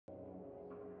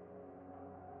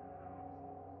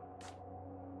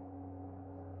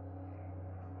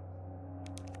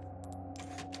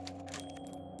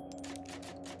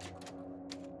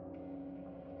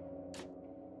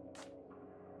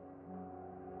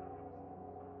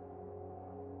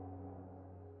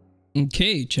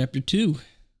Okay, chapter 2.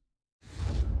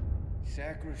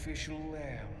 Sacrificial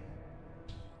lamb,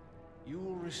 you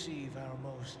will receive our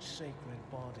most sacred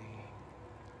body.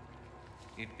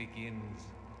 It begins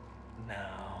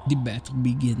now. The battle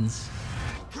begins.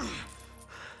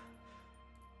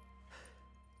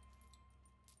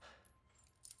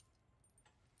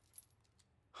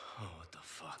 Oh, what the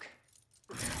fuck?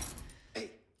 Hey,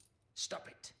 stop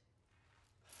it.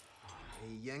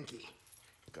 Hey, Yankee.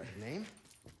 Got a name?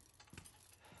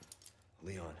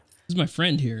 Leon. This is my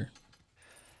friend here.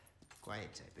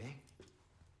 Quiet type, eh?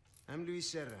 I'm Luis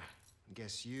Serra.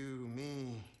 Guess you,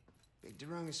 me, picked the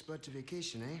wrongest spot to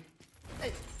vacation, eh?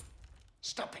 Hey,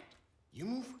 stop it. You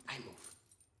move, I move.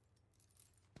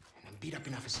 And I'm beat up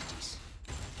enough as it is.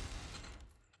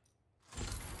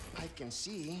 I can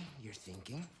see you're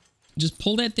thinking. Just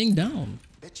pull that thing down.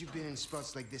 Bet you've been in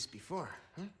spots like this before,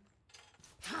 huh?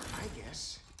 I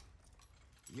guess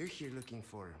you're here looking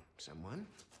for someone.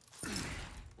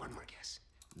 One more guess.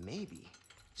 Maybe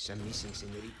some missing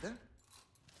señorita?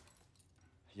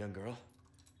 Young girl?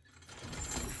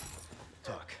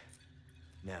 Talk.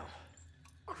 Now.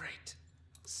 All right.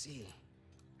 See,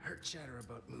 heard chatter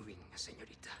about moving a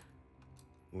señorita.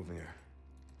 Moving her.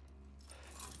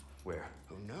 Where?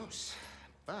 Who knows?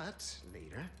 But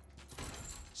later,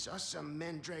 saw some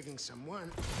men dragging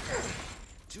someone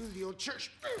to the old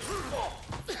church.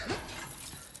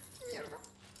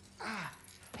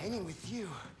 Hanging with you,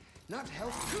 not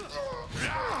healthy.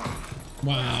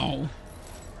 Wow.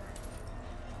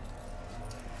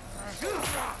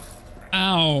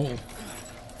 Ow.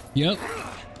 Yep.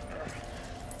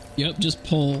 Yep, just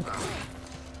pull.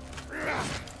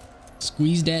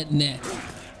 Squeeze that neck.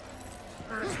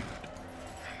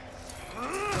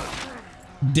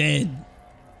 Dead.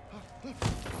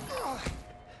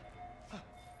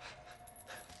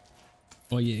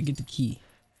 Oh yeah, get the key.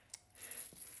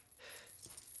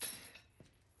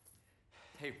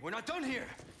 Hey, we're not done here!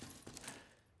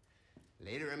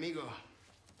 Later, amigo.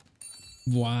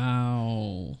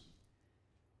 Wow.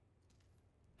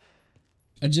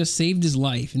 I just saved his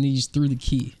life and he just threw the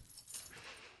key.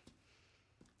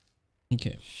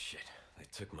 Okay. Shit, they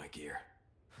took my gear.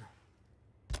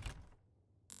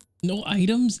 No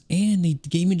items and they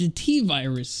gave me the T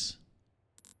virus.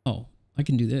 Oh, I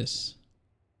can do this.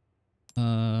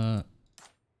 Yeah.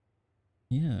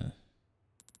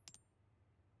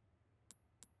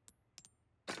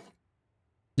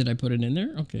 Did I put it in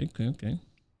there? Okay, okay.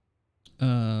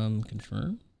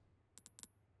 Confirm.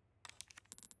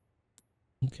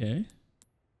 Okay.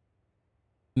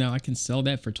 Now I can sell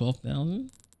that for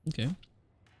 12,000. Okay.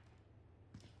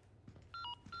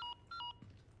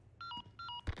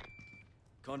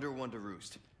 Condor 1 to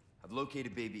roost. I've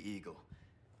located baby eagle.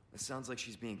 It sounds like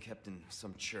she's being kept in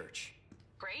some church.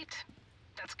 Great.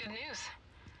 That's good news.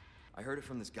 I heard it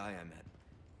from this guy I met.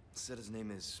 Said his name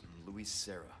is Luis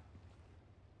Serra.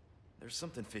 There's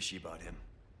something fishy about him.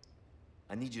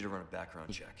 I need you to run a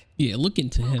background check. Yeah, look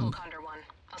into him. Local Condor 1.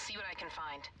 I'll see what I can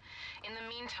find. In the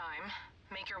meantime,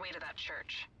 make your way to that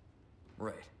church.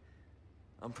 Right.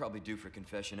 I'm probably due for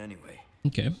confession anyway.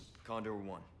 Okay. Condor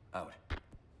 1, out.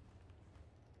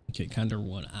 Okay, Condor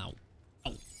 1 out.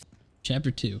 Out. Chapter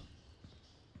 2.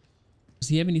 Does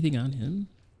he have anything on him?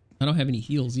 I don't have any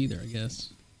heals either, I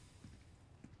guess.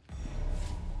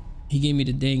 He gave me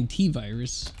the dang T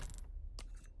virus.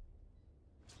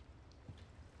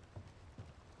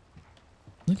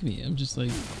 Look at me, I'm just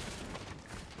like...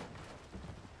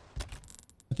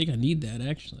 I think I need that,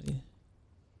 actually.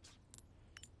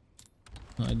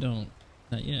 No, I don't.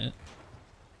 Not yet.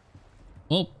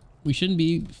 Well, we shouldn't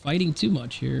be fighting too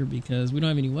much here because we don't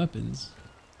have any weapons.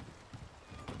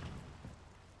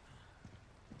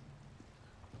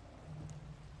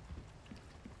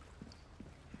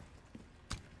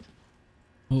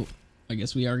 Oh, I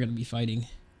guess we are going to be fighting.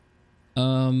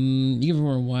 You give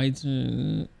more wide...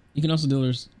 you can also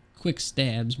do quick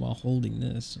stabs while holding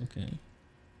this. Okay.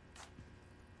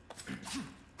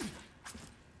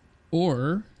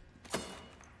 Or...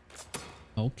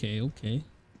 Okay.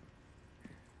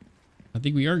 I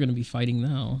think we are going to be fighting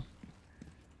now.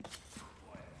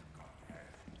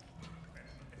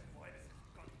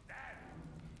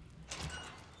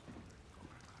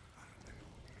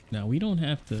 Now, we don't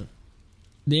have to...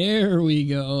 There we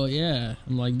go. Yeah.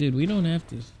 I'm like, dude, we don't have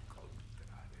to...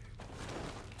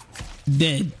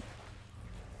 Dead.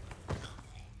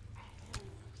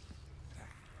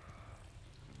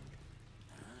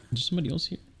 Is there somebody else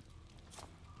here?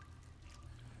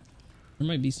 There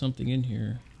might be something in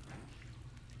here.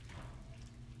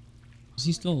 Is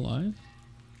he still alive?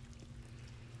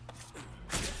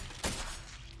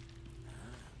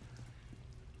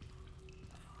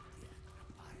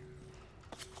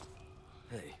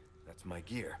 my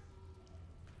gear.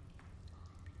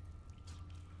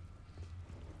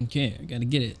 Okay, I gotta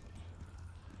get it.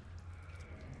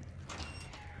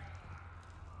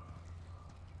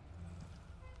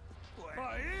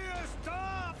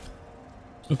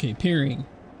 Okay, parrying.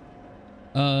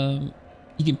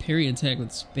 You can parry attack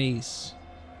with space.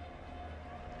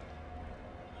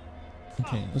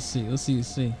 Okay, let's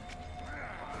see.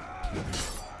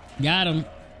 Got him.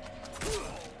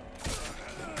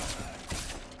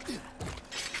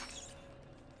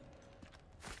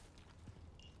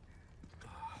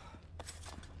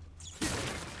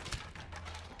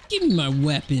 Give me my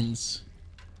weapons.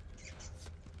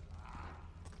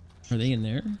 Are they in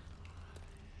there?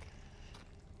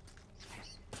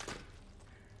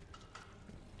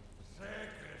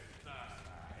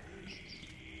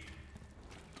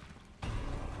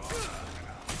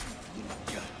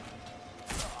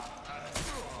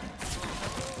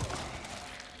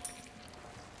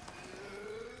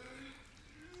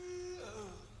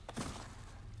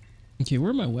 Okay,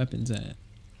 where are my weapons at?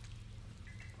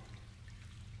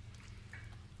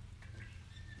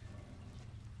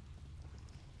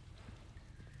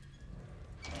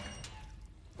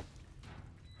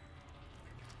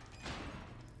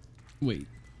 Wait.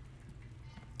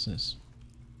 What's this?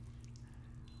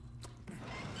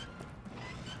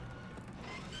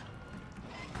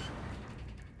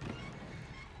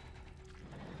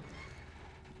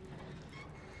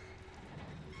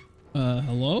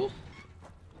 Hello?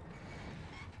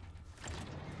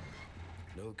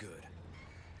 No good.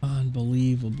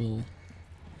 Unbelievable.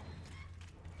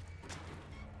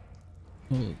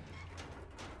 Oh.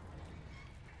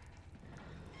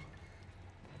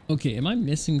 Okay, am I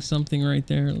missing something right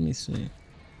there? Let me see.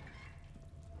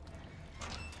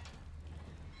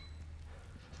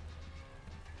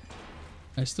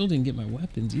 I still didn't get my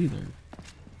weapons either.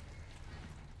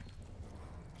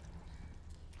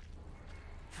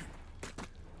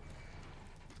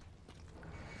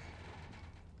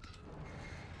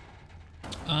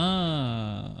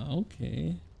 Ah,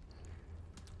 okay.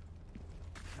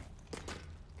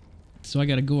 So I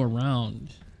gotta go around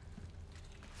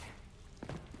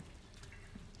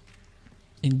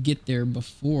and get there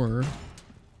before.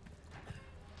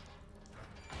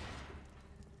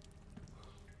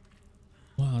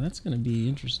 Wow, that's gonna be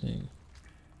interesting.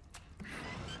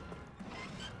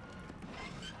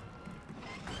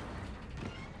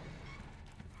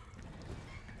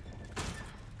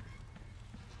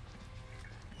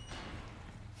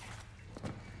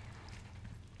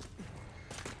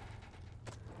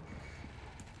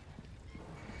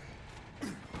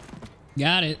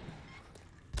 Got it.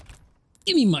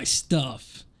 Give me my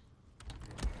stuff.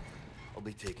 I'll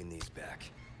be taking these back.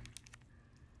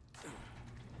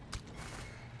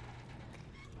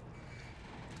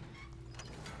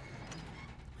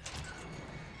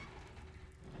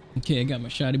 Okay, I got my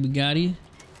shoddy Bugatti.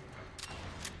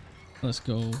 Let's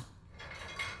go.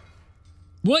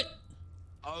 What?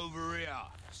 Over here,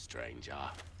 stranger.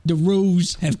 The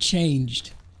rules have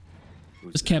changed.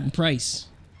 Who's What's that? Captain Price?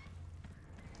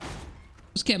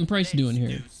 What's Captain Price doing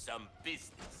here? Do some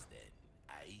business then,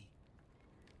 eh?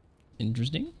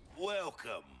 Interesting.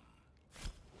 Welcome.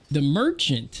 The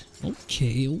merchant.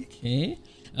 Okay.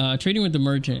 Trading with the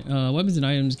merchant. Weapons and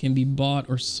items can be bought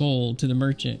or sold to the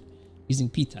merchant using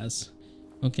pitas.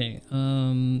 Okay.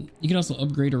 You can also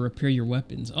upgrade or repair your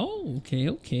weapons. Oh, okay.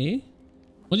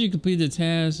 Once you complete the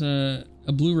task, a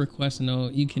blue request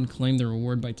note, you can claim the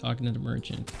reward by talking to the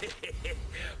merchant.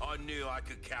 I knew I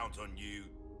could count on you.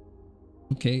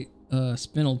 Okay.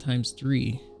 Spinel times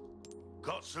 3.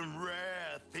 Got some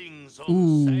rare things on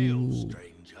Ooh. sale,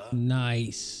 stranger.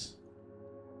 Nice.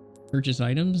 Purchase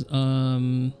items.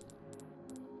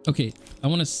 Okay, I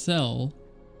want to sell.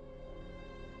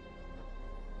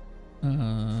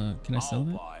 Can I sell I'll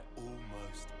that? buy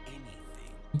almost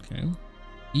anything. Okay.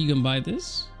 You can buy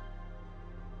this.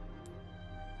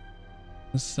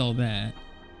 Let's sell that.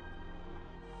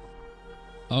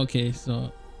 Okay,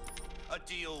 so A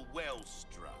deal well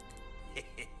struck.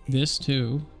 this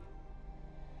too.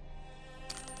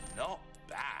 Not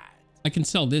bad. I can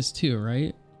sell this too,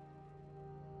 right?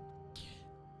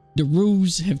 The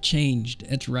rules have changed.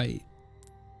 That's right.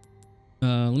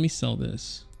 Let me sell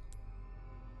this.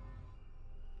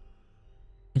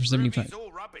 For 75. Ruby's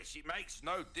all rubbish. It makes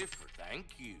no difference.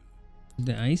 Thank you.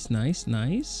 Nice.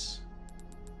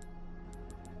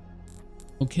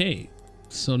 Okay,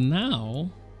 so now...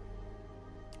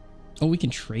 Oh, we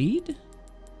can trade?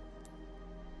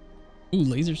 Ooh,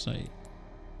 laser sight.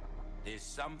 There's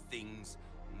some things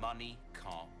money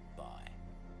can't buy.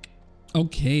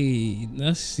 Okay,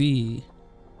 let's see.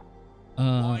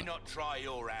 Why not try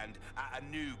your hand at a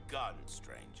new gun,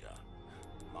 stranger?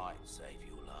 Might save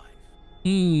your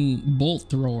life. Bolt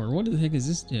thrower. What the heck does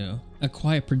this do? A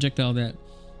quiet projectile that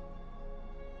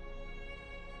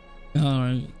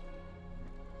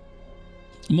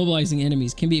mobilizing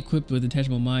enemies, can be equipped with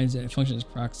detachable mines that function as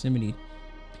proximity.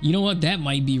 You know what? That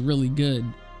might be really good.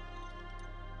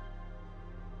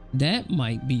 That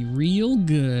might be real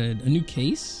good. A new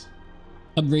case?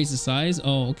 Upgrades the size?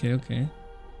 Oh, okay, okay.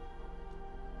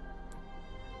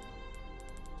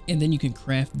 And then you can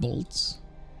craft bolts.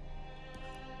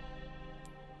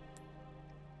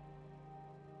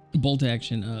 Bolt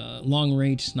action, long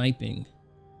range sniping.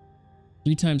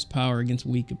 3 times power against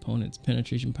weak opponents.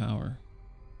 Penetration power.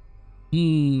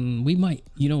 We might,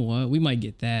 you know what? We might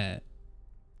get that.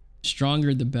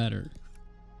 Stronger the better.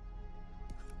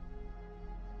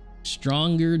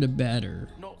 Stronger the better.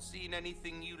 Not seeing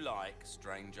anything you like,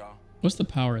 stranger. What's the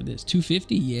power of this?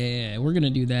 250? Yeah, we're gonna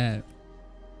do that.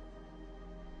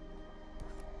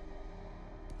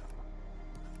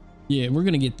 Yeah, we're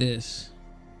gonna get this.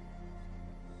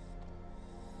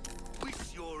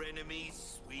 Wish your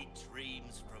enemies sweet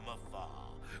dreams from afar,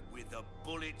 with a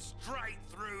bullet straight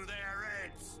through their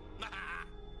heads.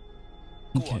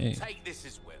 Go on, Okay. take this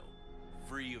as well,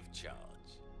 free of charge.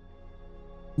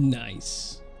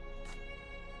 Nice.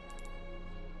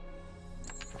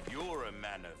 You're a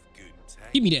man of good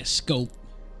taste. Give me that scope.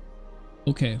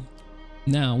 Okay.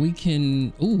 Now we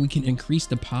can, oh, we can increase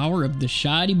the power of the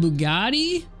shoddy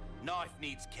Bugatti. Knife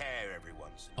needs care every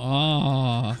once in a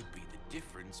Ah. while. Could be the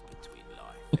difference between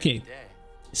life Okay. and death.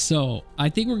 So I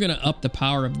think we're gonna up the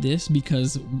power of this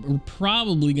because we're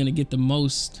probably gonna get the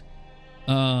most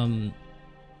ammo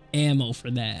for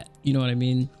that. You know what I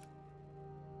mean?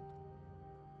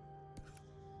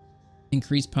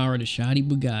 Increase power to shoddy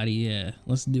Bugatti. Yeah,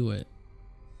 let's do it.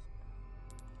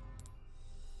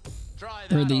 Try Or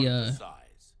that the on for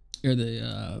size. or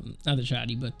the not the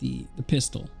shoddy, but the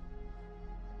pistol.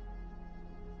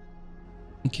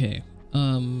 Okay.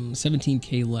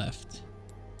 17k left.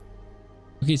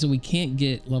 Okay, so we can't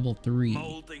get level 3.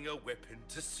 Molding a weapon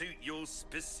to suit your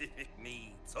specific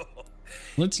needs.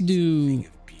 Let's It's a do. thing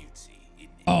of beauty, isn't it?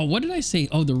 Oh, what did I say?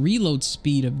 Oh, the reload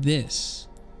speed of this.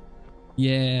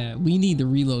 Yeah, we need the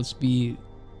reload speed.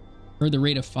 Or the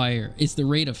rate of fire. It's the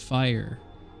rate of fire.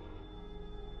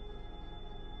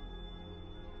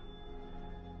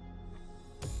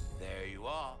 There you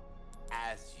are,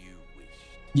 as you wished.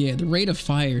 Yeah, the rate of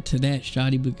fire to that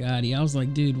shoddy Bugatti. I was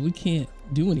like, dude, we can't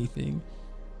do anything.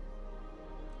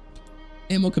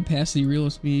 Ammo capacity,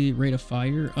 reload speed, rate of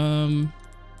fire.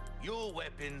 Your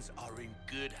weapons are in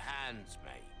good hands,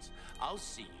 mate. I'll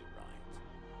see you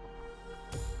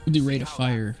right. We'll do See rate of how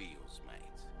fire. that feels, mate.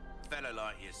 A fella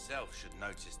like yourself should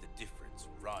notice the difference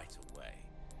right away.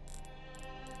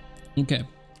 Okay.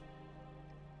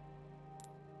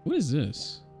 What is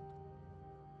this?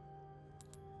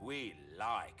 We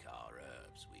like our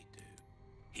herbs, we do.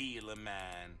 Heal a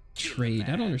man. kill a Trade.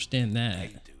 I don't man. understand that. They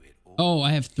do it all. Oh,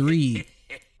 I have 3.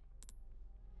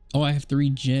 Oh, I have 3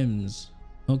 gems.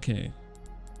 Okay.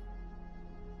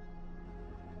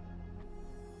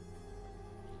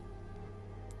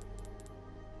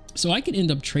 So I could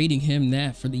end up trading him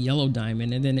that for the yellow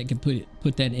diamond, and then it could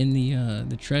put that in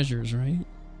the treasures, right?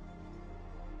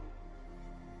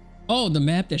 Oh, the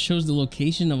map that shows the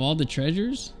location of all the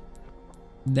treasures?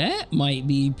 That might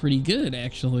be pretty good,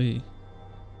 actually.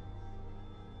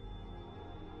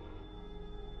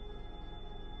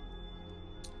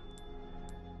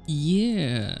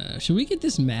 Yeah. Should we get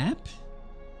this map?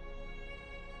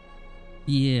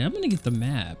 Yeah, I'm gonna get the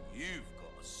map. You've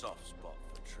got a soft spot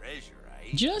for treasure,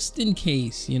 eh? Just in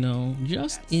case, you know,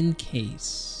 just in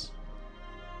case.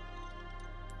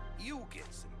 You'll get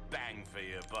some bang for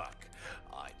your buck,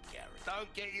 I guarantee.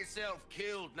 Don't get yourself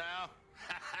killed now.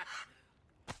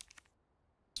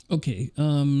 Okay,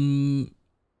 you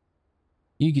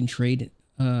can trade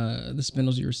the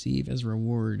spindles you receive as a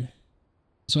reward.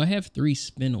 So I have 3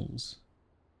 spindles.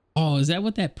 Oh, is that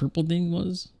what that purple thing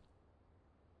was?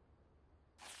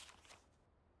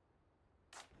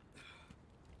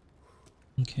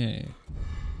 Okay.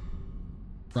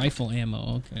 Rifle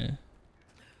ammo, okay.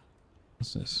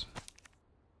 What's this?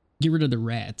 Get rid of the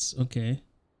rats, okay.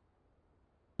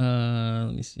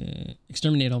 Let me see.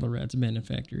 Exterminate all the rats, abandoned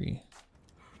factory.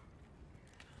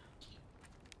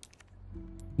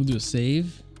 We'll do a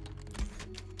save.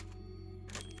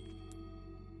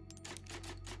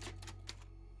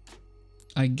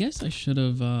 I guess I should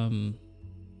have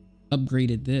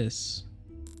upgraded this.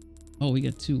 Oh, we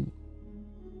got 2.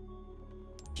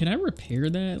 Can I repair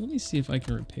that? Let me see if I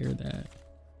can repair that.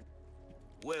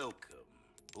 Welcome.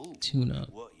 Ooh, Tune up.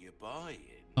 what you buying.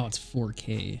 Oh, it's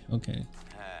 4K. Okay.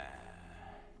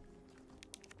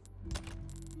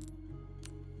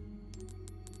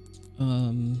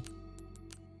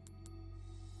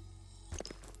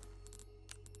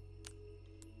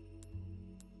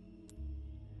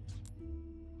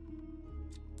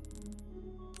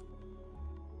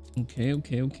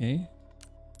 Okay.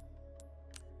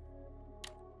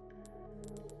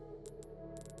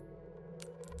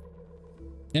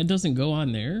 That doesn't go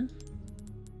on there.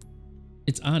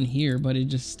 It's on here, but it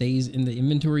just stays in the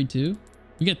inventory too.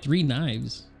 We got 3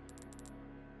 knives.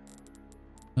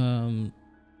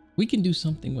 We can do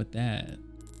something with that.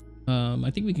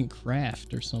 I think we can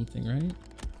craft or something, right?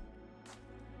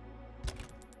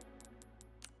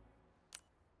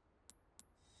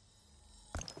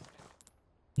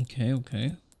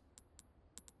 Okay.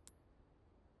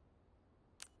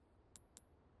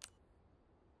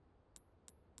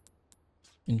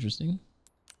 Interesting.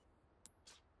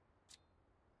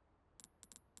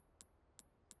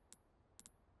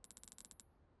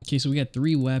 Okay, so we got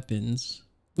 3 weapons.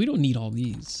 We don't need all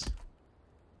these.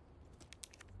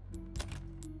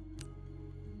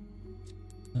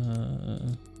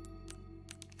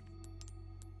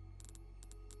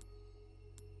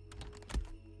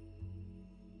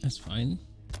 That's fine.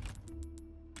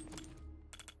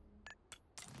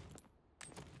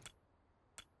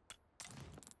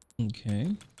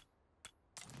 Okay.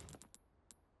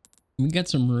 We got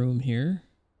some room here.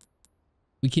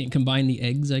 We can't combine the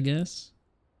eggs, I guess.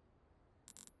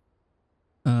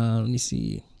 Let me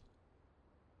see.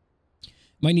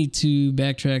 Might need to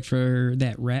backtrack for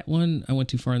that rat one. I went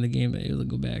too far in the game, but able to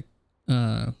go back.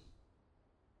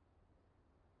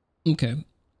 Okay.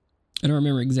 I don't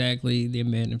remember exactly. The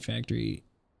abandoned factory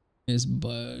is,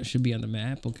 but should be on the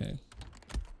map. Okay.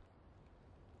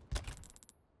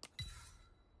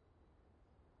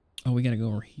 Oh, we gotta go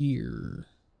over here.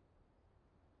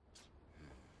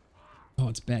 Oh,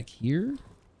 it's back here?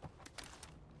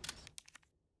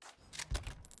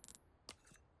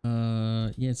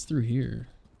 Yeah, it's through here.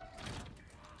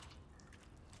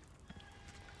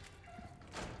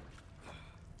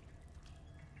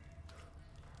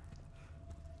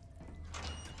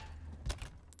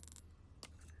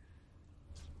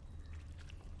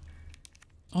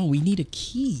 Oh, we need a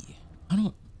key. I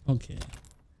don't... Okay.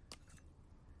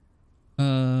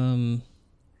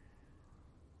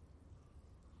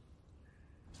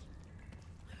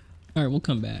 All right, we'll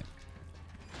come back.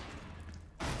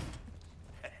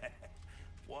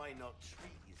 Why not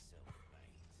treat yourself,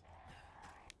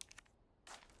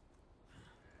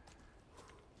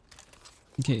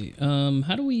 mate? Okay,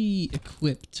 how do we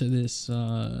equip to this,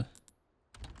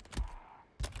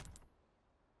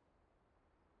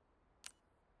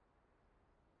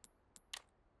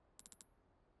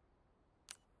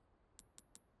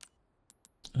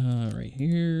 right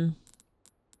here.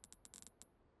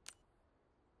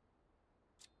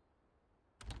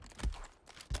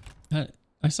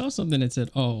 I saw something that said,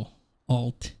 oh,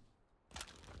 Alt.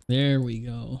 There we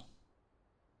go.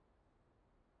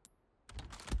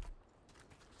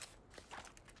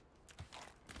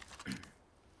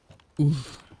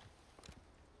 Oof.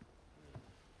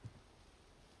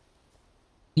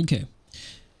 Okay.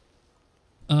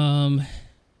 Oh,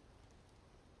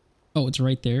 it's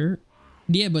right there.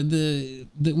 Yeah, but the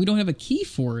we don't have a key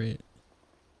for it.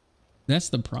 That's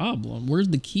the problem. Where's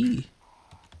the key?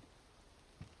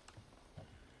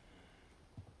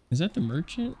 Is that the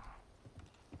merchant?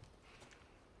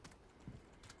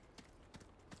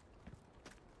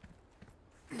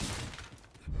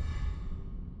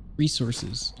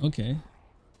 Resources. Okay.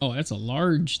 Oh, that's a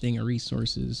large thing of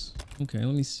resources. Okay,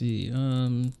 let me see.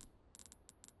 The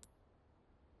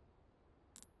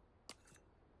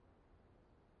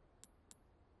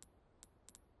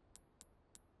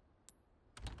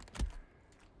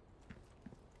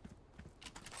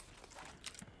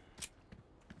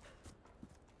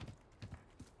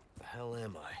hell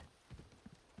am I?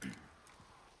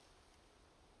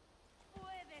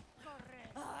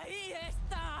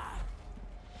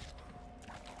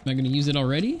 Am I gonna use it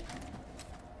already?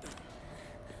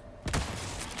 All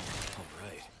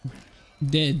right.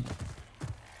 Dead.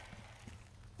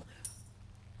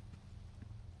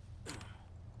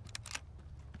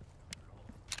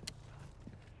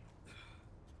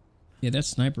 Yeah, that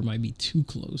sniper might be too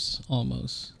close,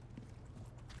 almost.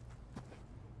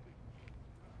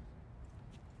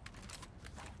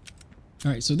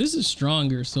 All right, so this is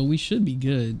stronger, so we should be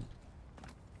good.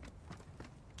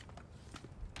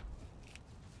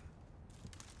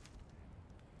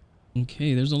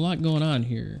 Okay, there's a lot going on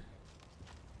here.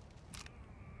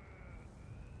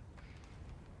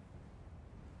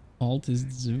 Alt is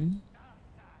zoom.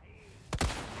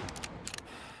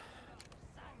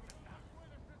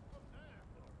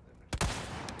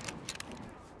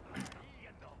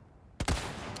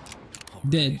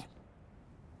 Dead.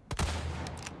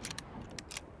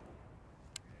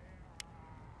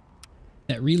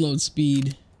 That reload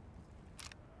speed.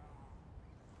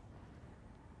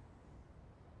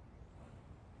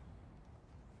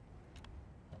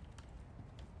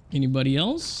 Anybody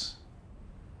else?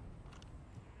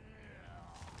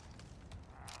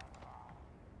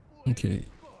 Okay,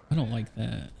 I don't like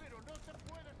that.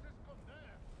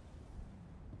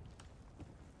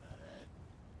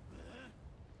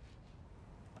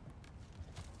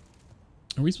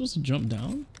 Are we supposed to jump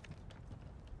down?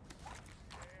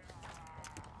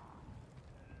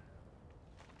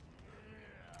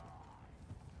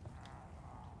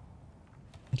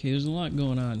 Okay, there's a lot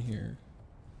going on here.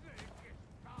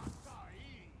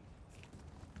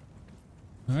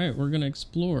 All right, we're gonna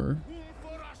explore.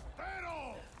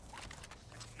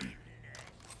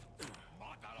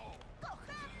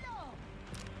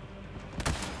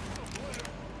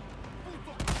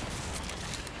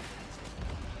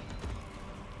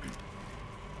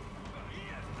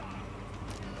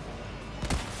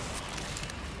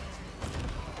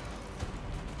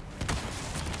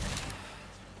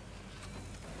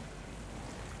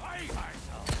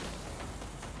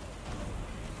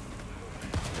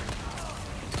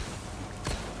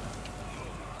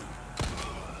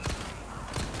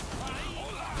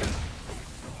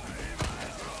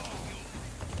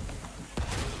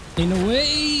 In a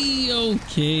way,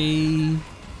 okay.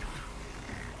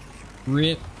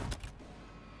 Rip.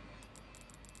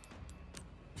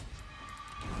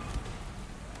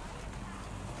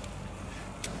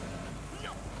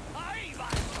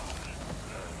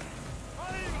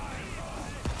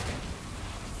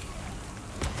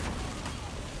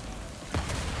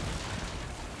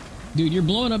 Dude, you're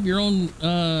blowing up your own,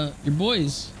 your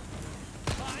boys.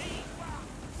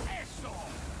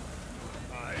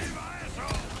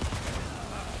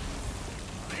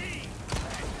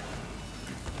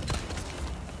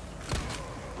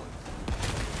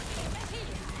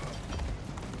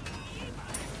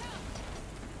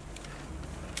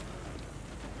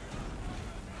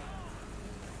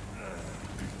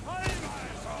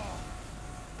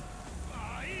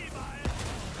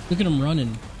 Look at him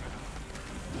running.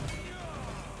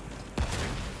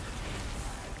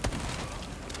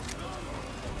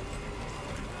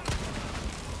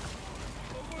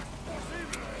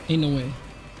 Ain't no way.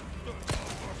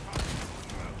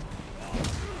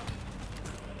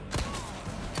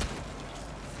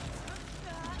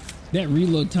 That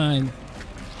reload time.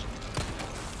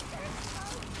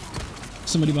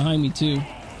 Somebody behind me too.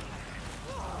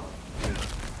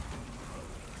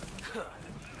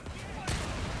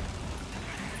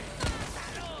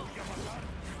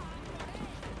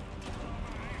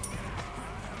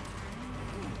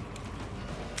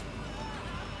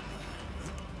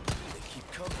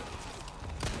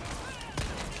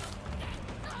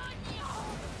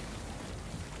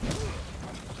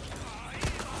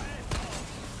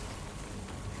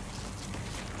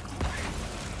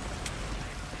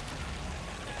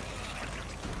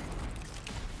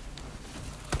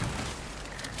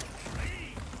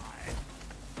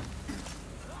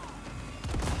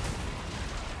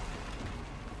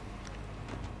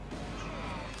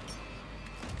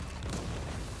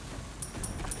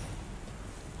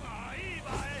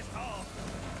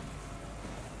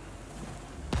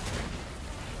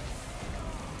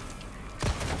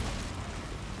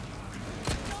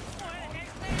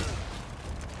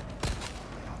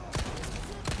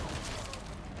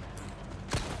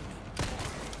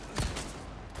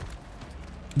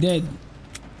 Dead.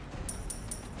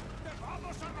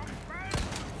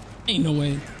 Ain't no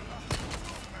way.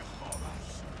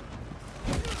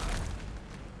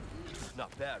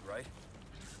 Not bad, right?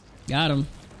 Got him.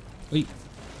 Wait.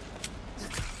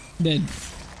 Dead.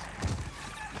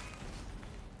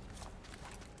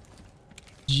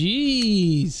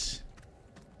 Jeez.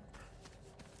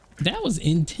 That was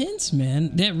intense,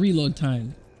 man. That reload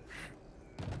time.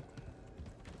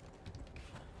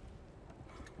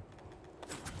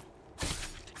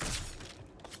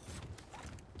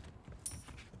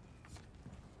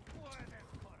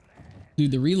 Dude,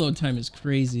 the reload time is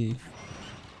crazy.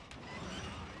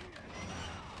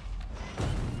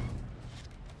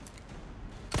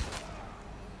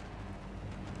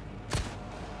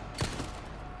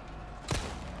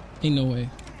 Ain't no way.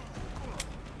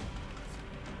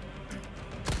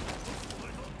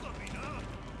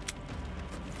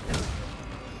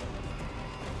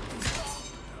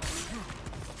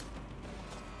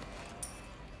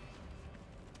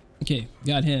 Okay,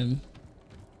 got him.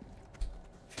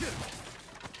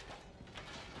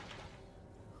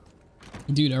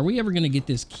 Dude, are we ever gonna get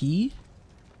this key?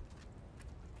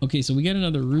 Okay, so we got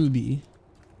another ruby.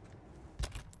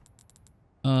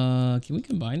 Can we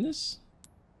combine this?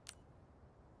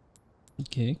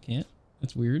 Okay, can't.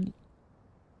 That's weird.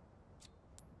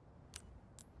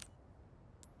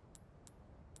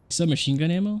 Submachine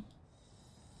gun ammo?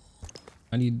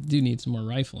 I do need some more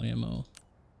rifle ammo.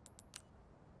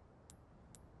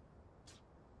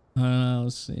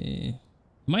 Let's see.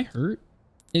 Am I hurt?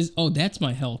 Oh, that's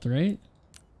my health, right?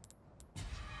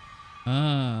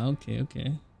 Ah, okay,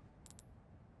 okay.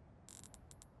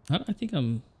 I think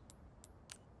I'm...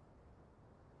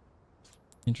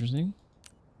 Interesting.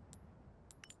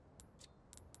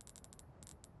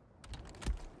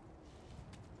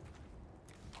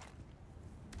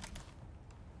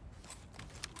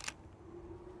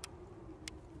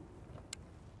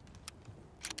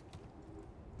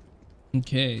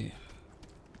 Okay.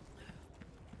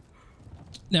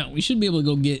 Now, we should be able to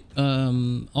go get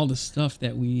all the stuff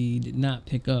that we did not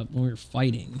pick up when we were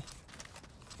fighting.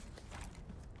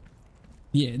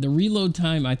 Yeah, the reload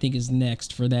time I think is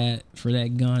next for that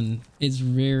gun. It's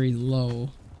very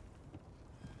low.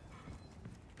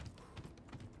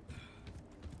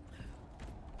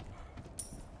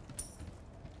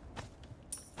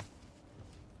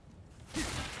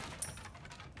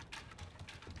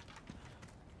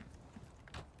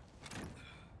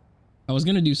 I was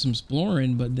gonna do some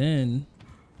exploring, but then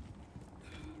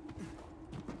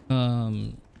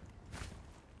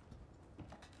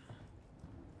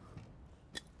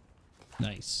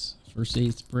nice. First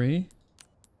aid spray.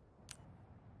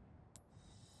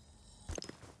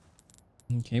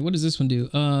 Okay, what does this one do?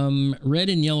 Red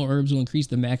and yellow herbs will increase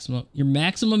the your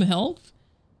maximum health?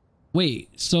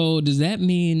 Wait, so does that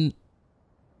mean...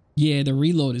 Yeah, the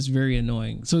reload is very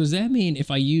annoying. So does that mean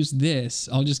if I use this,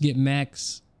 I'll just get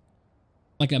max...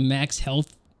 like a max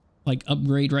health like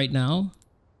upgrade right now?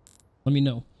 Let me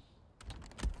know.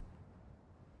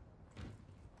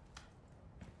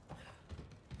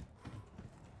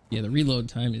 Yeah, the reload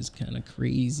time is kind of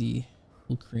crazy.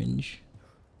 A little cringe.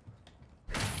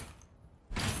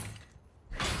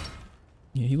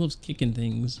 Yeah, he loves kicking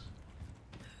things.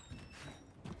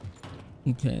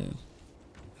 Okay.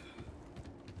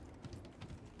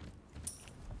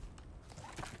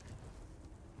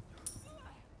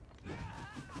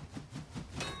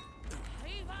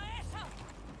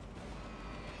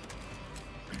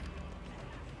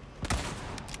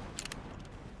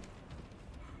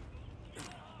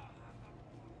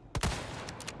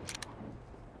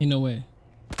 Ain't no way.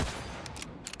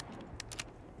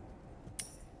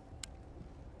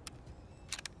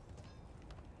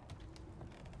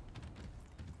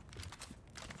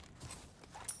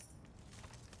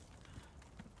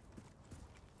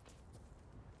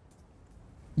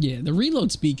 Yeah, the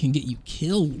reload speed can get you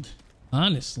killed,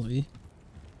 honestly.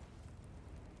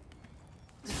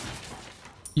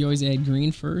 You always add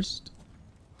green first.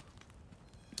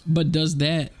 But does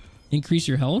that increase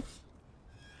your health?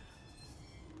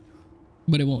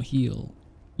 But it won't heal.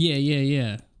 Yeah, yeah,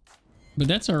 yeah. But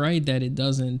that's alright that it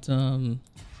doesn't,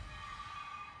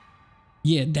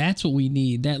 yeah, that's what we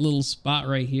need. That little spot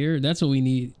right here, that's what we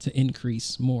need to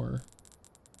increase more.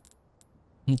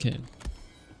 Okay.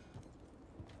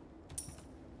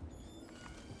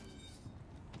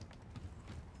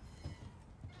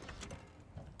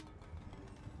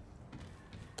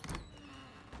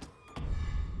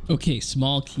 Okay,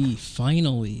 small key,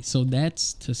 finally. So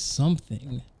that's to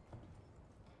something.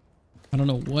 I don't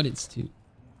know what it's to.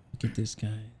 Look at this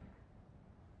guy.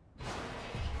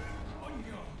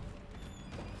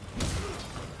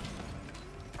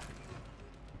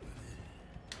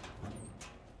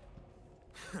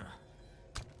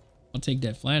 I'll take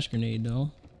that flash grenade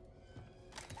though.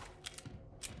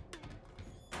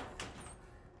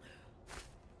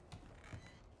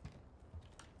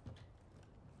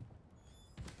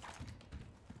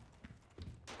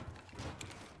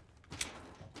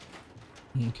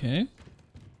 Okay.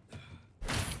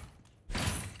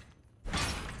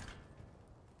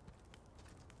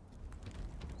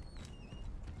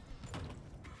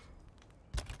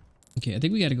 Okay, I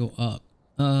think we got to go up.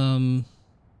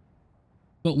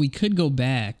 But we could go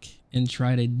back and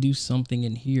try to do something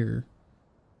in here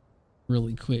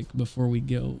really quick before we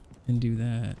go and do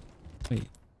that. Wait.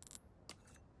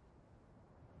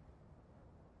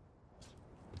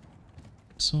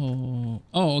 So,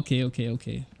 oh, okay, okay,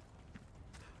 okay.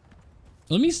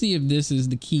 Let me see if this is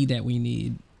the key that we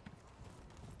need.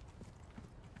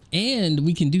 And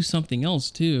we can do something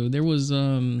else too. There was,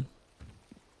 I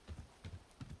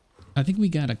think we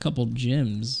got a couple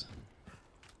gems.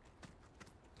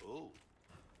 Oh,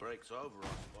 breaks over, I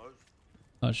suppose.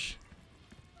 Hush.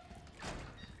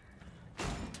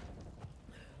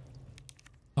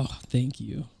 Oh, thank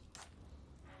you.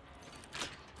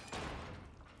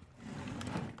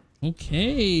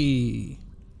 Okay.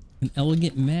 An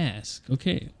elegant mask.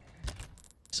 Okay.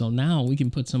 So now we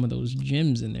can put some of those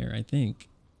gems in there, I think.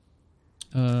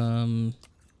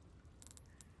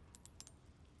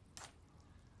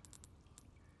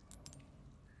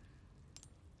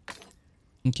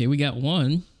 Okay, we got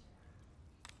one.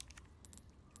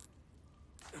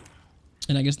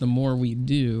 And I guess the more we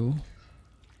do...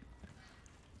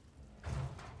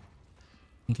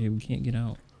 Okay, we can't get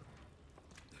out.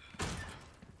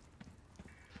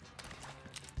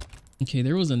 Okay,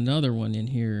 there was another one in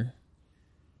here.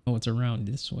 Oh, it's around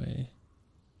this way.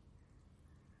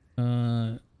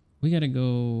 We gotta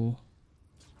go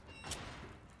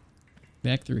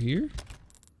back through here?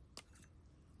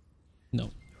 No.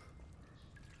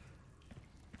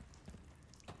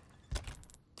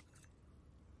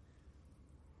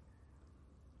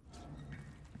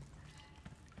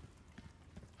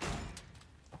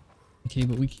 Okay,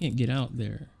 but we can't get out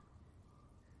there.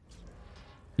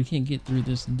 We can't get through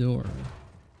this door.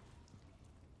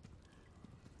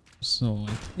 So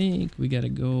I think we gotta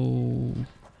go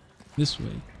this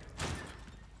way.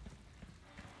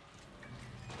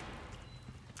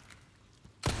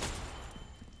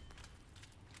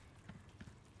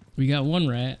 We got one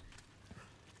rat.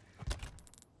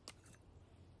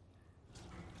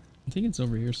 I think it's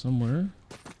over here somewhere.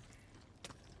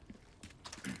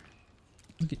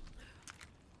 Look at...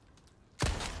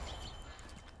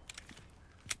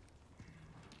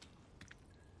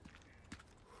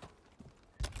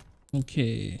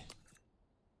 Okay.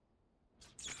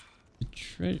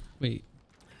 Wait.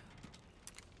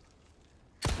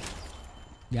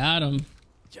 Got him.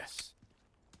 Yes.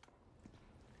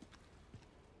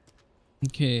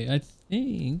 Okay, I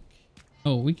think...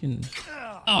 Oh, we can...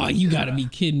 Oh, you gotta be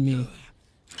kidding me.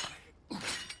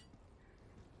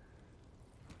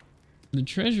 The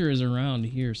treasure is around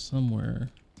here somewhere.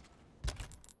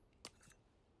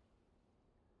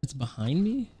 It's behind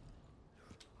me?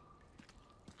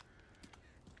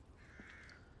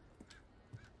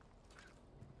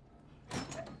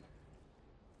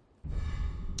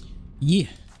 Yeah,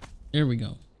 there we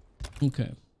go.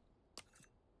 Okay.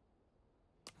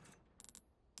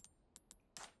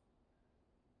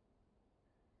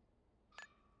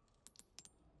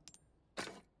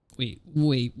 Wait.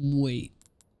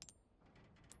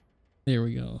 There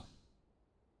we go.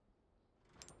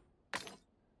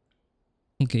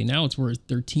 Okay, now it's worth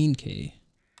 13K.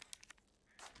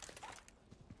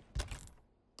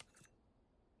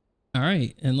 All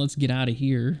right, and let's get out of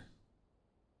here.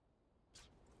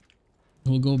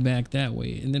 We'll go back that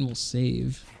way, and then we'll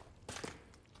save.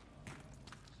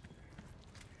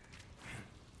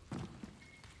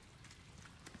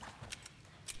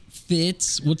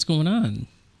 Fitz, what's going on?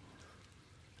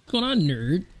 What's going on,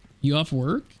 nerd? You off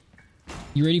work?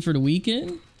 You ready for the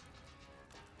weekend?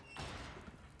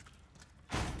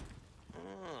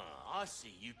 I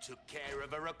see you took care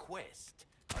of a request.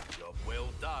 A job well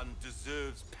done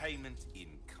deserves payment in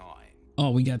kind.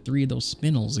 Oh, we got 3 of those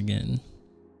spinels again.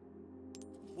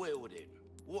 Well then,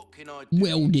 what can I do?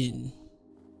 Well done.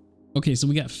 Okay, so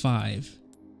we got 5.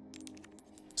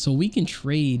 So we can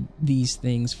trade these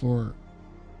things for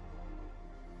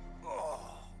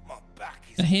My back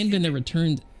is a handgun that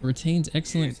retains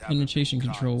excellent penetration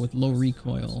control with low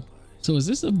recoil. So is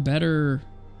this a better...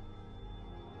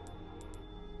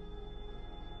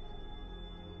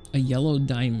 A yellow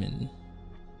diamond.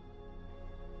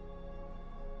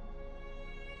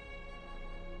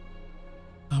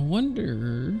 I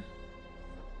wonder...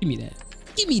 Give me that.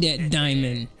 Give me that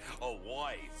diamond. A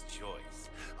wise choice.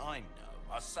 I know,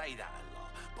 I say that a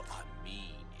lot, but I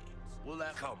mean it. Will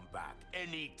that come back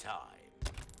anytime?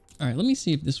 All right, let me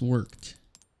see if this worked.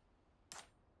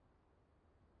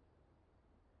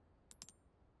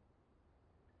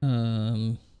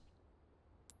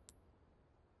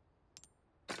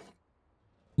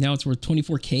 Now it's worth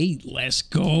 24K. Let's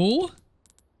go. All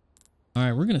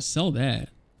right, we're gonna sell that.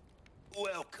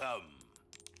 Welcome.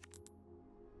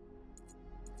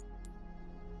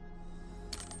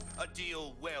 A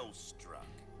deal well struck.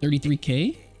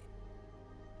 33K.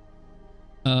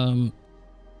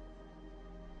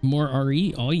 More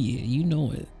RE. Oh yeah, you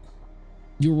know it.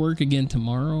 Your work again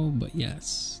tomorrow, but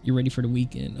yes, you're ready for the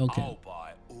weekend. Okay. I'll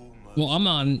buy almost Well,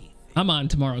 I'm on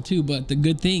tomorrow too, but the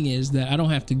good thing is that I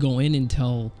don't have to go in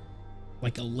until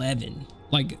like 11.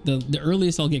 Like the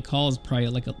earliest I'll get calls probably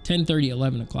at like 10:30,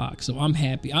 11 o'clock. So I'm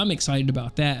happy. I'm excited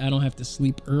about that. I don't have to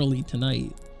sleep early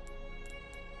tonight.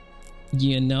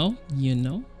 You know.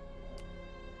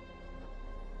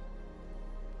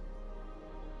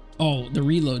 Oh, the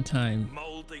reload time.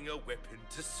 molding a weapon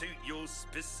to suit your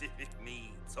specific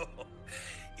needs. Oh,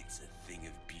 it's a thing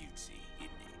of beauty, isn't it?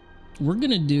 we're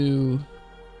gonna do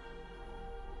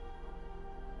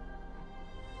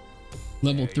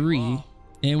level 3,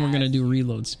 and we're gonna do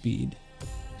reload speed.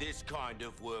 This kind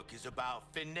of work is about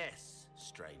finesse,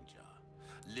 stranger.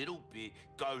 Little bit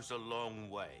goes a long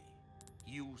way.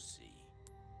 You'll see.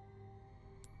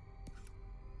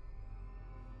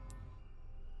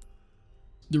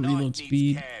 The reload Life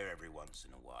speed. needs care every once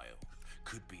in a while.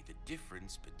 Could be the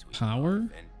difference between Power?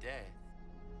 life and death.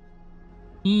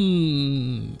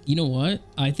 You know what?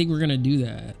 I think we're gonna do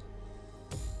that.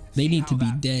 They See need how to be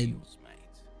that dead. feels, mate.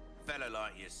 A fella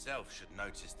like yourself should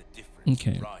notice the difference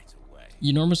Okay. right away.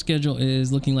 Your normal schedule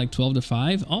is looking like 12 to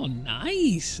 5. Oh,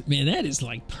 nice. Man, that is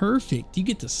like perfect. You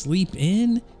get to sleep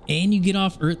in and you get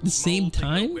off Earth at the same Molding a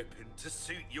time. weapon to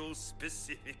suit your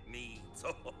specific needs.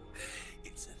 Oh,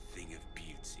 it's a thing of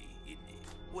beauty, isn't it?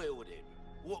 Well then,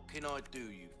 what can I do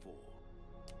you for?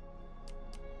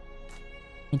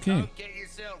 Okay. Don't get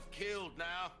yourself killed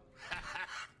now.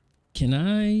 Can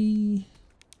I...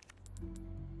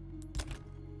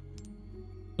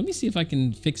 Let me see if I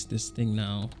can fix this thing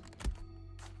now.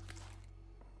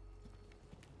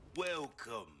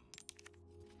 Welcome.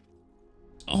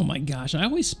 Oh my gosh, I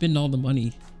always spend all the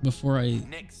money before I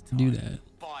Next time, do that.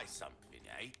 buy something,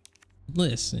 eh?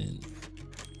 Listen.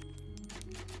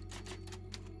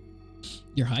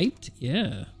 You're hyped?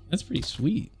 Yeah, that's pretty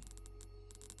sweet.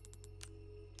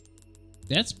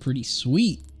 That's pretty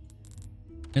sweet.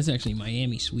 That's actually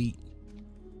Miami sweet.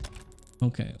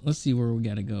 Okay, let's see where we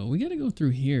gotta go. We gotta go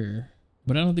through here,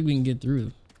 but I don't think we can get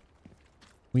through.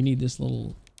 We need this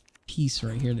little piece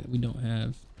right here that we don't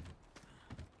have.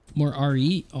 More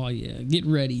RE? Oh yeah, get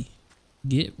ready.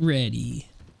 Get ready.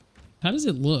 How does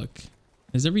it look?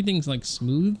 Is everything's like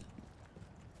smooth?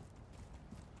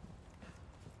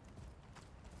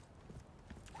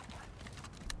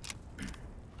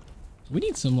 We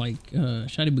need some like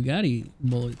Shotty Bugatti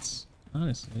bullets,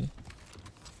 honestly.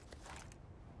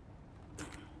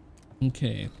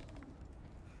 Okay.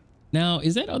 Now,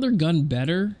 is that other gun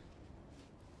better?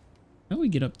 How do we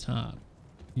get up top?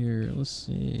 Here, let's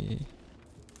see.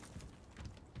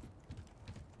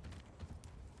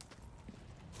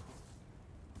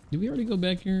 Did we already go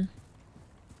back here?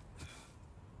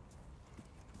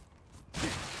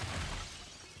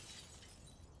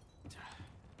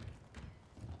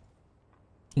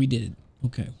 We did.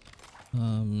 Okay.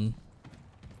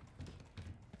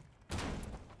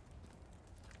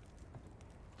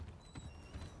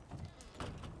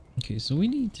 Okay, so we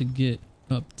need to get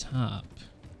up top.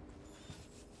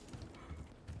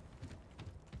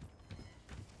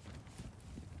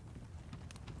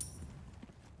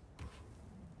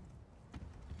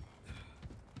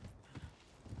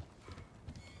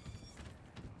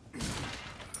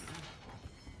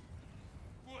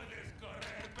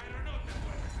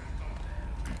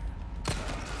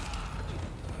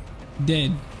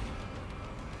 Dead.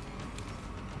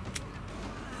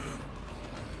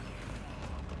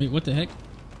 Wait, what the heck?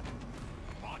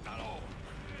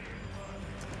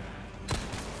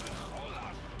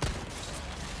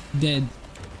 Dead.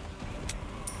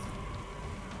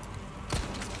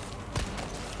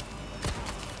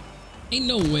 Ain't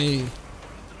no way.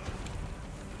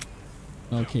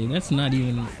 Okay, that's not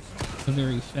even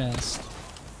very fast.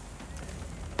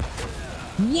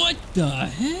 What the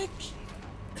heck?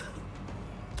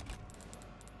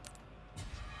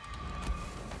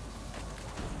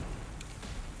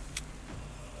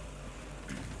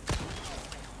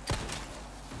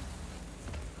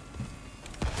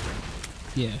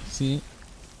 Yeah, see?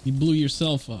 You blew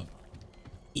yourself up.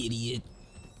 Idiot.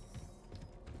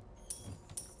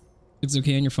 It's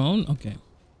okay on your phone? Okay.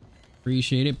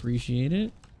 Appreciate it, appreciate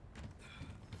it.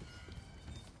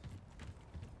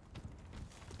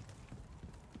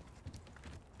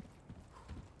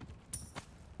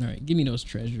 Alright, give me those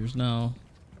treasures now.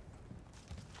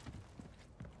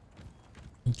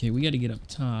 Okay, we gotta get up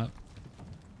top.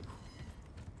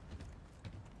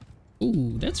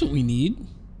 Ooh, that's what we need.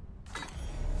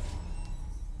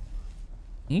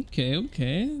 Okay,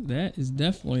 okay. That is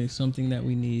definitely something that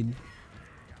we need.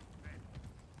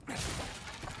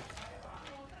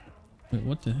 Wait,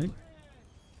 what the heck?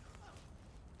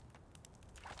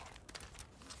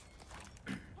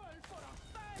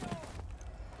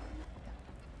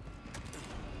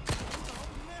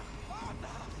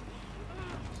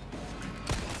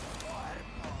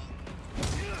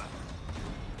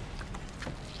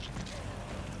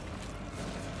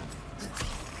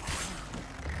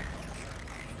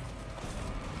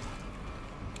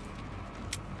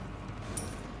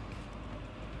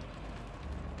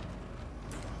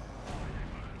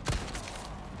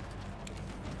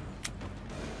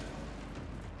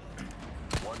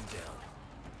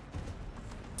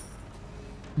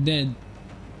 Dead.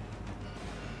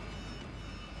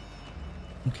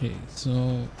 Okay,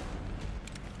 so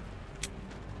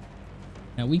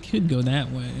now we could go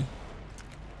that way.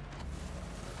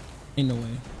 Ain't no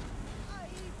way.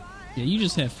 Yeah, you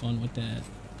just have fun with that.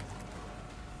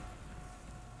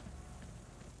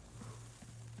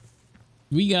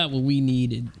 We got what we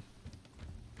needed.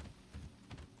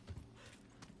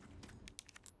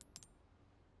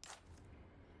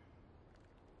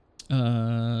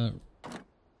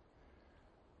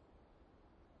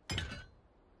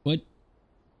 What?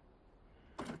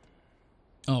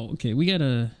 Oh, okay. We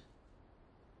gotta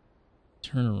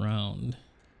turn around.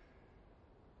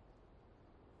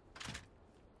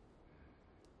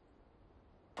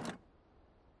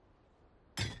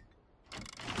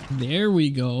 There we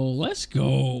go. Let's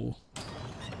go.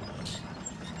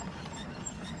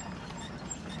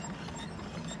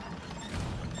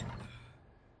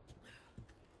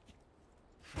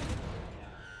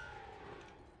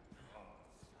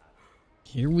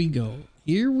 Here we go.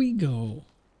 Here we go.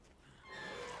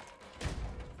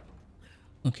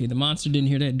 Okay, the monster didn't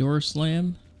hear that door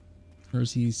slam. Or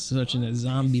is he such in a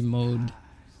zombie mode?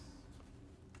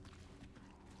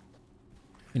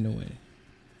 In no way.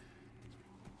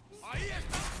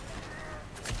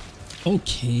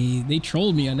 Okay, they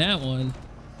trolled me on that one.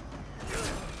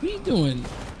 What are you doing?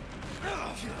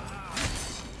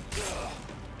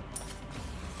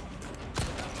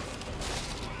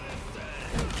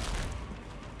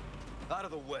 Out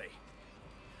of the way.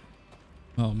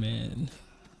 Oh man.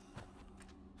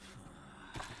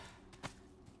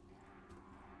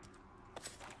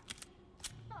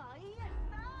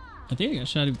 I think I got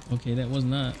shot. Okay, that was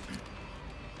not.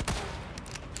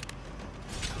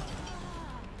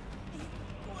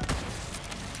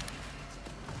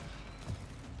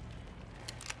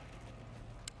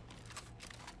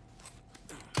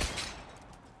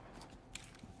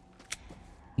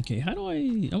 Okay, how do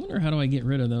I wonder how do I get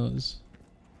rid of those?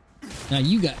 Now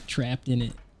you got trapped in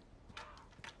it.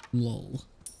 Lol.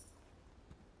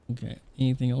 Okay,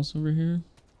 anything else over here?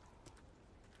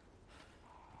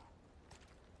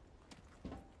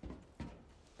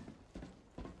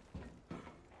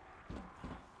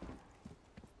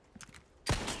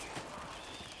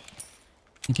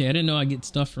 Okay, I didn't know I'd get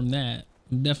stuff from that.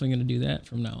 I'm definitely gonna do that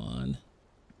from now on.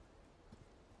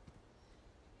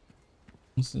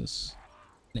 What's this?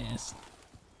 Nasty.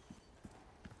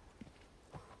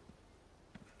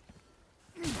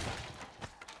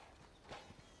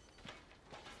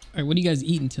 Alright, what are you guys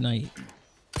eating tonight?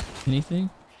 Anything?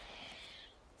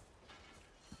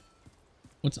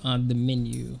 What's on the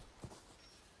menu?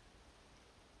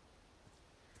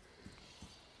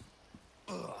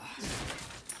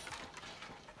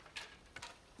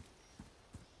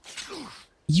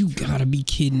 You gotta be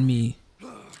kidding me.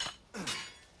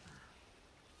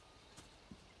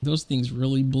 Those things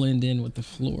really blend in with the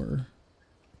floor.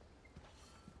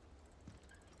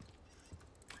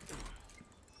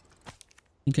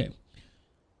 Okay.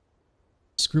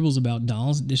 Scribbles about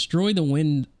dolls. Destroy the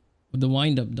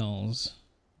wind-up dolls.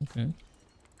 Okay.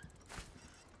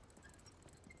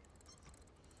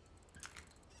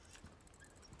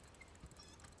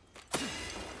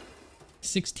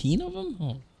 $16 of them?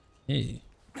 Oh, hey.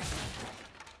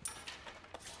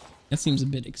 That seems a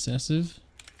bit excessive.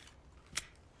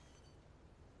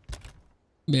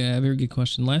 Yeah, very good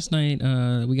question. Last night,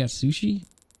 we got sushi.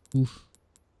 Oof.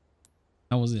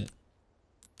 How was it?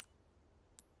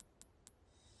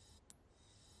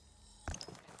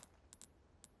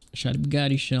 Shot of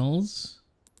Bugatti shells.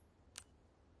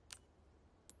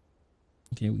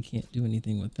 Okay, we can't do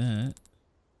anything with that.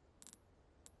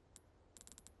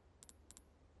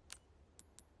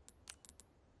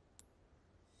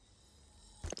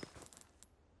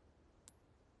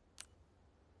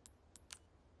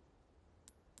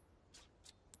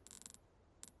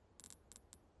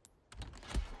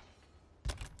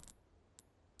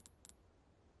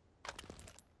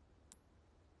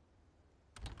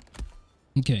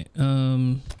 Okay,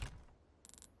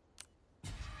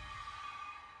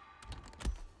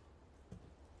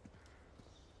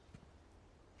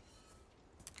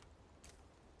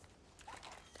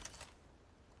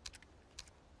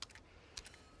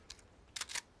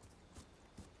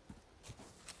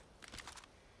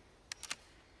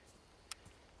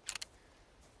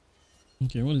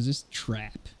 okay, what is this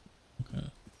trap? Okay.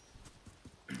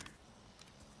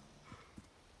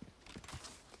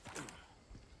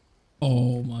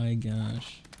 Oh my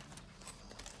gosh.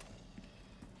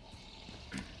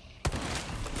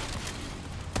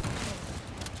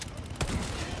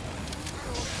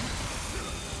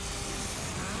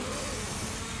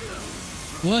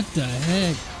 What the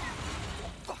heck?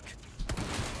 Fuck.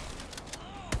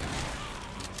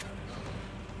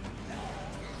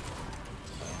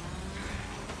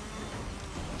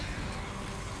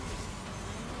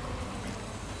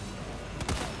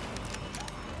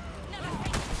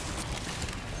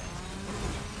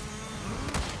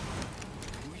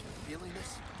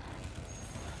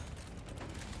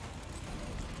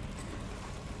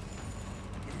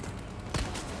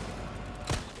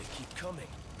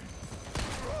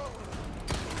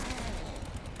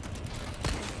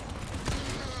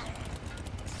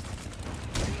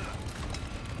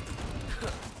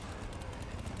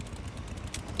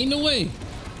 Ain't no way.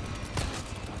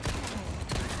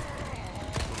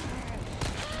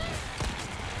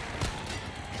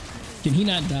 Can he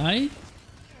not die?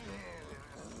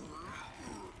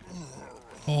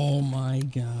 Oh my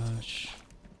gosh.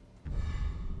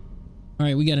 All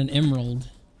right, we got an emerald.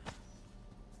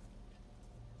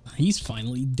 He's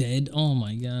finally dead. Oh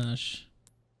my gosh.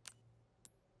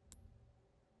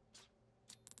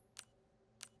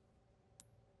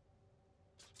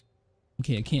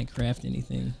 Okay, I can't craft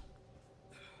anything.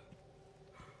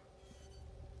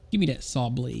 Give me that saw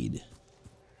blade.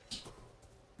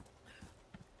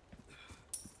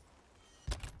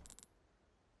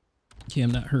 Okay, I'm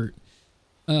not hurt.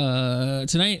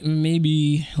 Tonight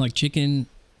maybe like chicken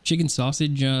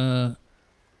sausage and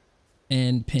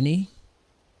penne.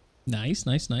 Nice.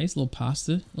 Little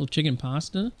pasta, little chicken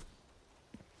pasta.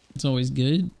 It's always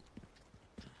good.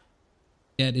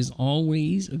 That is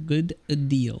always a good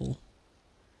deal.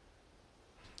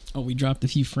 Oh, we dropped a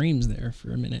few frames there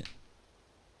for a minute.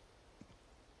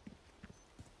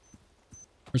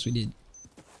 Of course we did.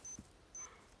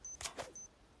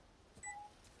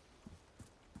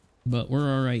 But we're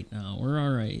all right now. We're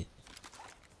all right.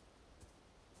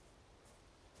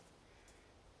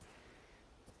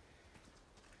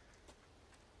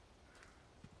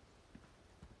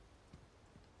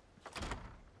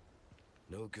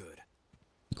 No good.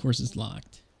 Of course it's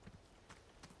locked.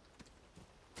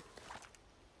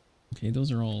 Okay,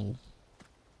 those are all...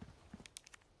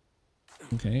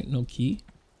 Okay, no key.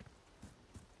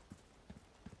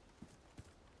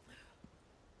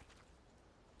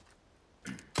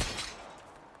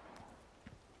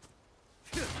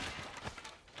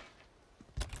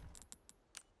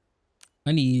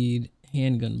 I need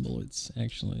handgun bullets,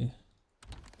 actually.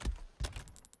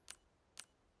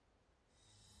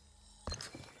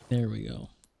 There we go.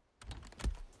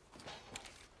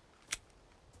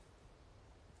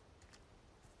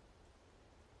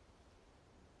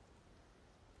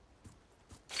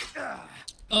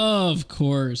 Of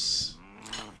course.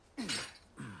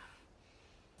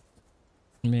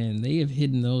 Man, they have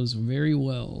hidden those very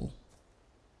well.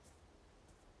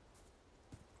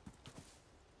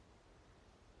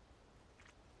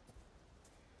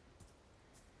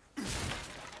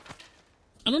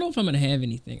 I don't know if I'm gonna have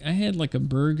anything. I had like a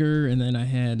burger and then I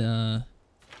had oh,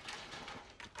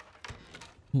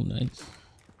 nice.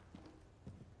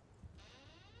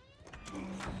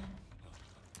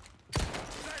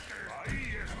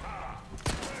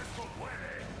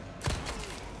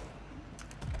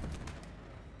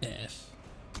 F.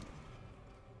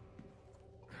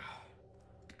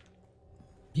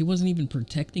 He wasn't even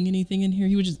protecting anything in here.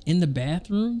 He was just in the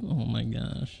bathroom. Oh my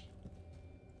gosh.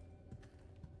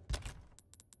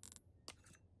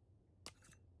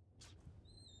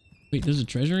 Wait, there's a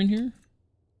treasure in here?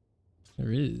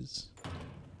 There is.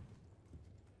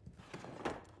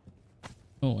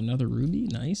 Oh, another ruby?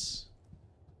 Nice.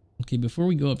 Okay, before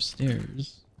we go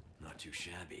upstairs... Not too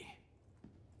shabby.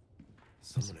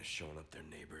 Someone has shown up their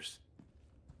neighbors.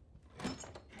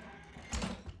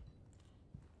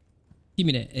 Give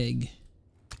me that egg.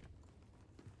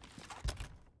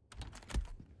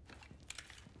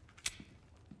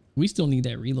 We still need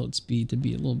that reload speed to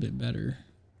be a little bit better.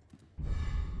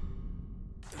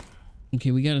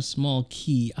 Okay, we got a small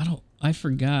key. I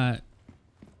forgot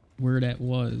where that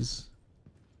was.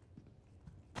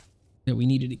 That we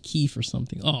needed a key for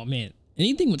something. Oh man,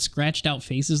 anything with scratched out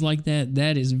faces like that,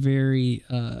 that is very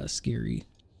scary.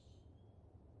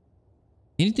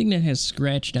 Anything that has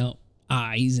scratched out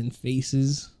eyes and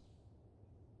faces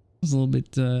is a little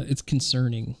bit, it's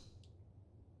concerning.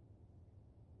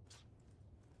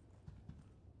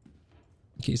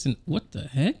 Okay, so what the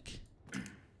heck?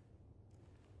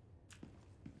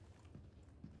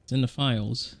 It's in the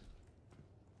files.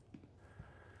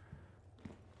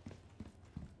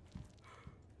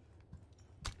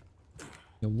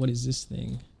 Yo, what is this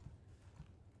thing?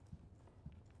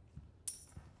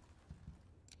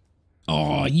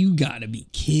 Oh, you gotta be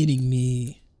kidding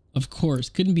me. Of course,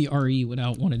 couldn't be RE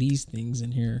without one of these things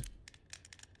in here.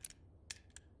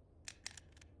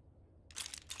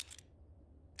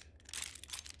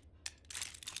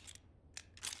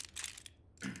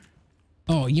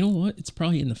 Oh, you know what? It's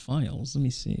probably in the files. Let me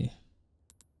see.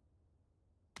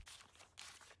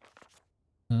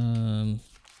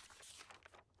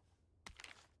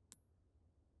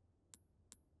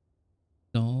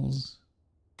 Dolls.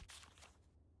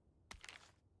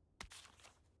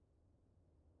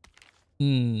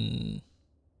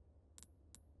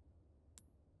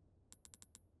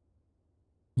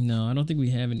 No, I don't think we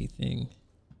have anything.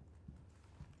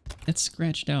 That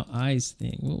scratched out eyes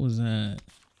thing. What was that?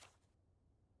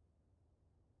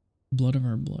 Blood of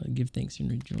our blood. Give thanks and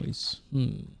rejoice.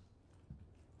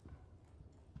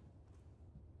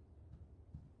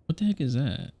 What the heck is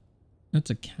that? That's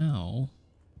a cow.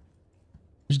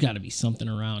 There's got to be something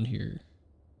around here.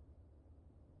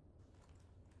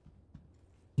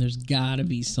 There's got to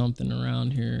be something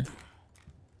around here.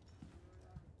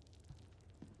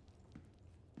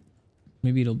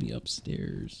 Maybe it'll be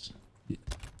upstairs.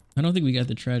 I don't think we got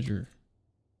the treasure.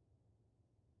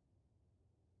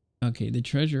 Okay, the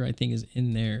treasure I think is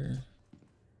in there.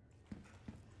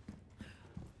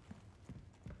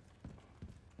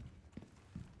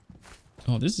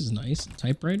 Oh, this is nice.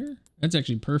 Typewriter? That's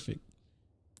actually perfect.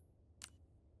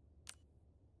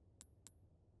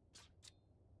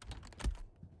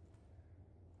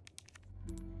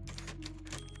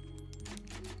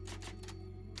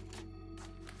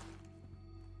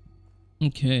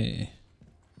 Okay.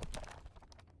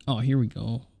 Oh, here we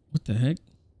go. What the heck?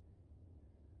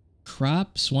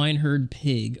 Crop, swine, herd,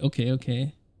 pig. Okay,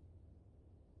 okay.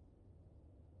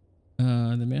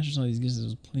 The master saw these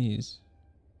gifts, please.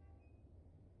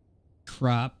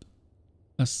 Crop,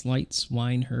 a slight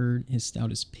swine herd, his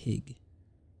stoutest pig.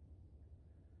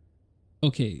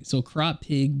 Okay, so crop,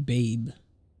 pig, babe.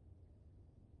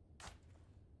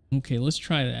 Okay, let's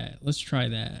try that. Let's try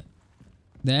that.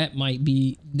 That might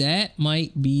be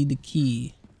the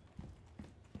key.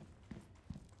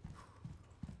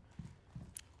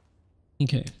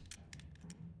 Okay.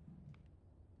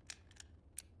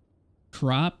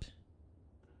 Crop.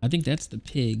 I think that's the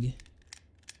pig.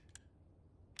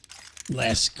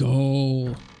 Let's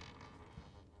go.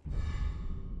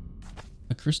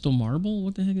 A crystal marble?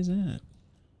 What the heck is that?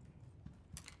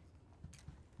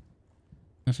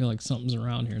 I feel like something's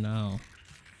around here now.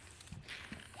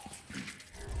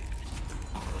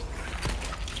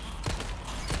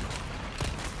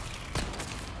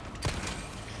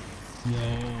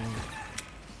 Yo.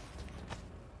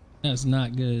 That's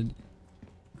not good.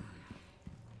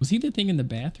 Was he the thing in the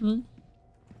bathroom?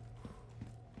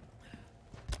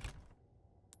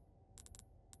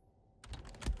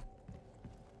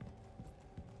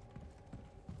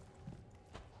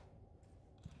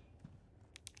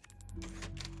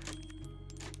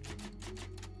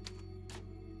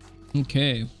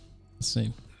 Okay, let's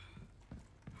see.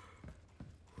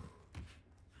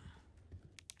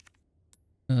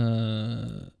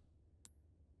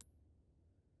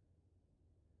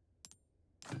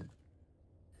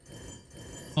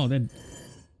 Oh, that.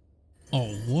 Oh,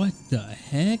 what the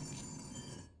heck?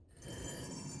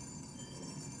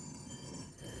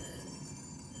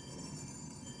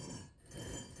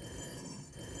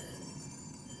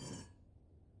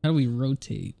 How do we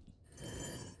rotate?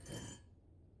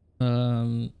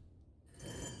 I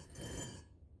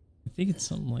think it's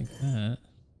something like that.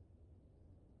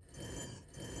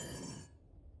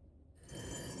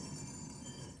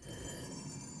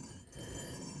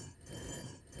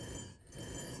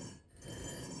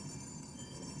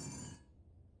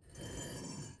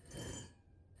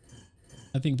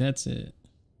 I think that's it.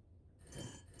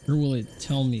 Or will it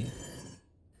tell me?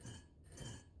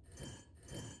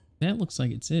 That looks like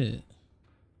it's it.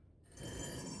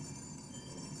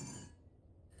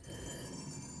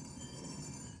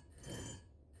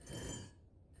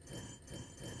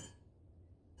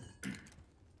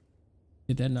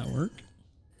 Did that not work?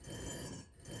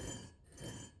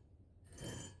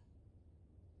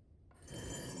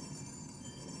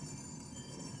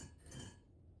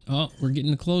 Oh, we're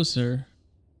getting closer.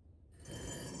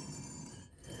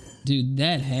 Dude,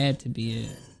 that had to be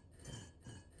it.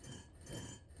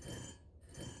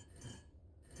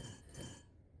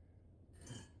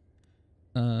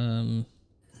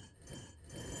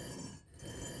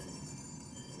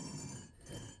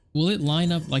 Will it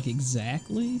line up like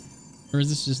exactly? Or is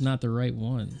this just not the right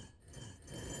one?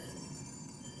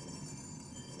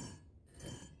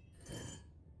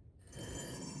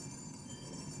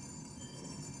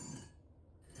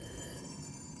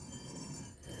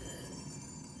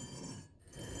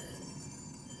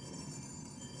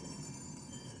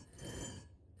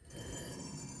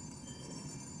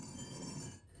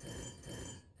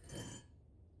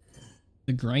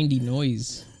 The grindy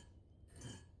noise.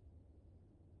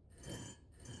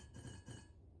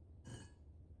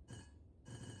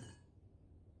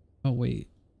 Oh wait,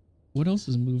 what else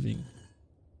is moving?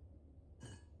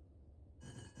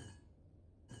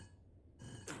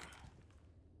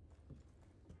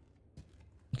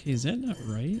 Okay, is that not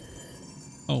right?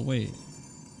 Oh wait.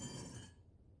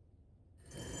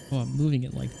 Oh, I'm moving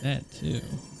it like that too.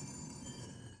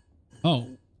 Oh,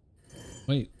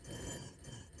 wait.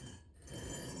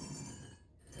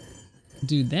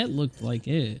 Dude, that looked like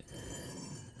it.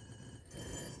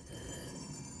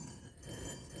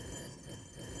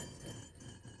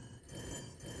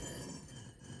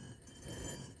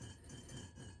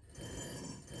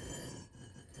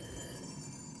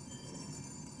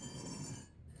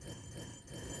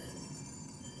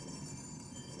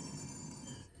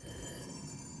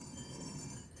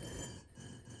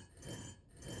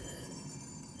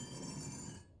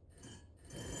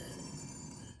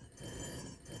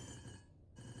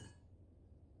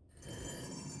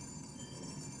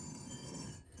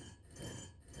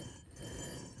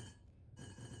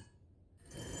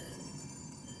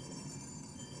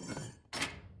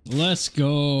 Let's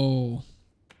go.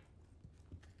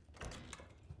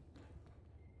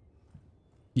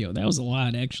 Yo, that was a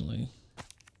lot, actually.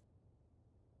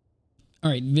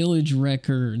 All right, village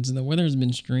records. The weather has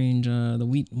been strange. The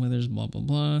wheat weather's blah, blah,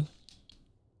 blah.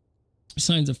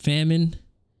 Signs of famine.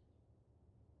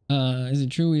 Is it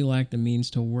true we lack the means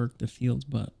to work the fields,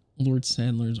 but Lord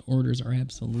Sadler's orders are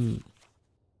absolute?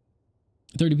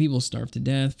 30 people starved to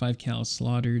death. 5 cows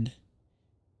slaughtered.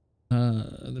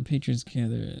 The patrons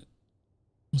gathered.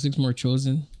 6 more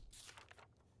chosen.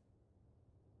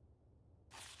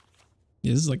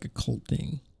 Yeah, this is like a cult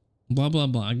thing. Blah, blah,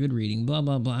 blah. Good reading. Blah,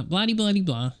 blah, blah. Blah-de, blah-de,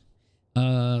 blah.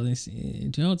 Let's see.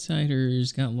 2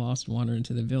 outsiders got lost and wandered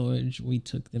into the village. We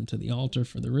took them to the altar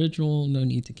for the ritual. No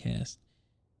need to cast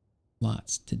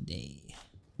lots today.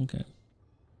 Okay.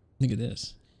 Look at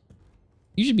this.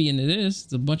 You should be into this.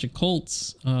 It's a bunch of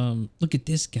cults. Look at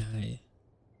this guy.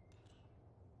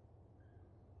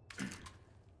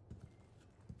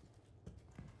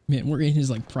 Man, we're in his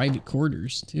like private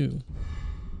quarters too.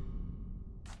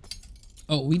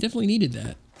 Oh, we definitely needed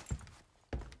that.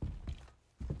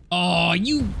 Oh,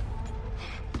 you...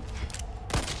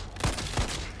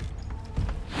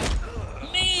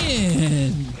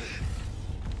 Man!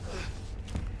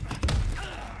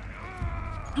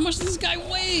 How much does this guy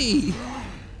weigh?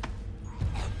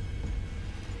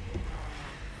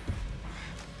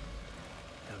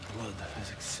 The blood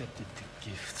has accepted the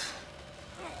gift.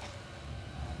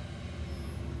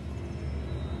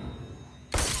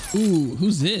 Ooh,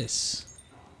 who's this?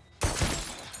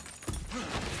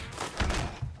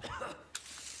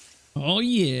 Oh,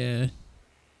 yeah.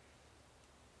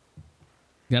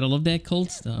 Gotta love that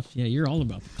cult stuff. Yeah, you're all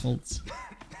about the cults.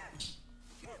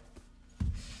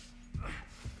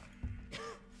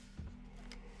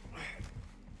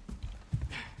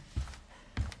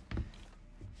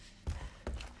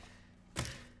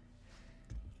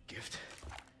 Gift?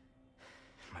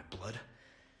 My blood?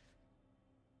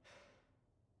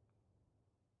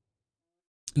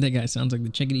 That guy sounds like the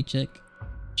checkity check.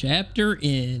 Chapter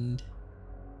end.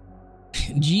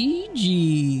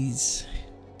 GG's.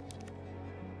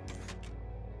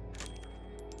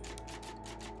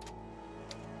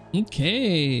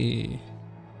 Okay.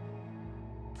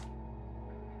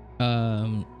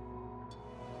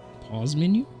 Pause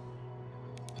menu.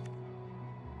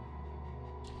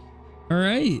 All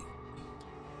right.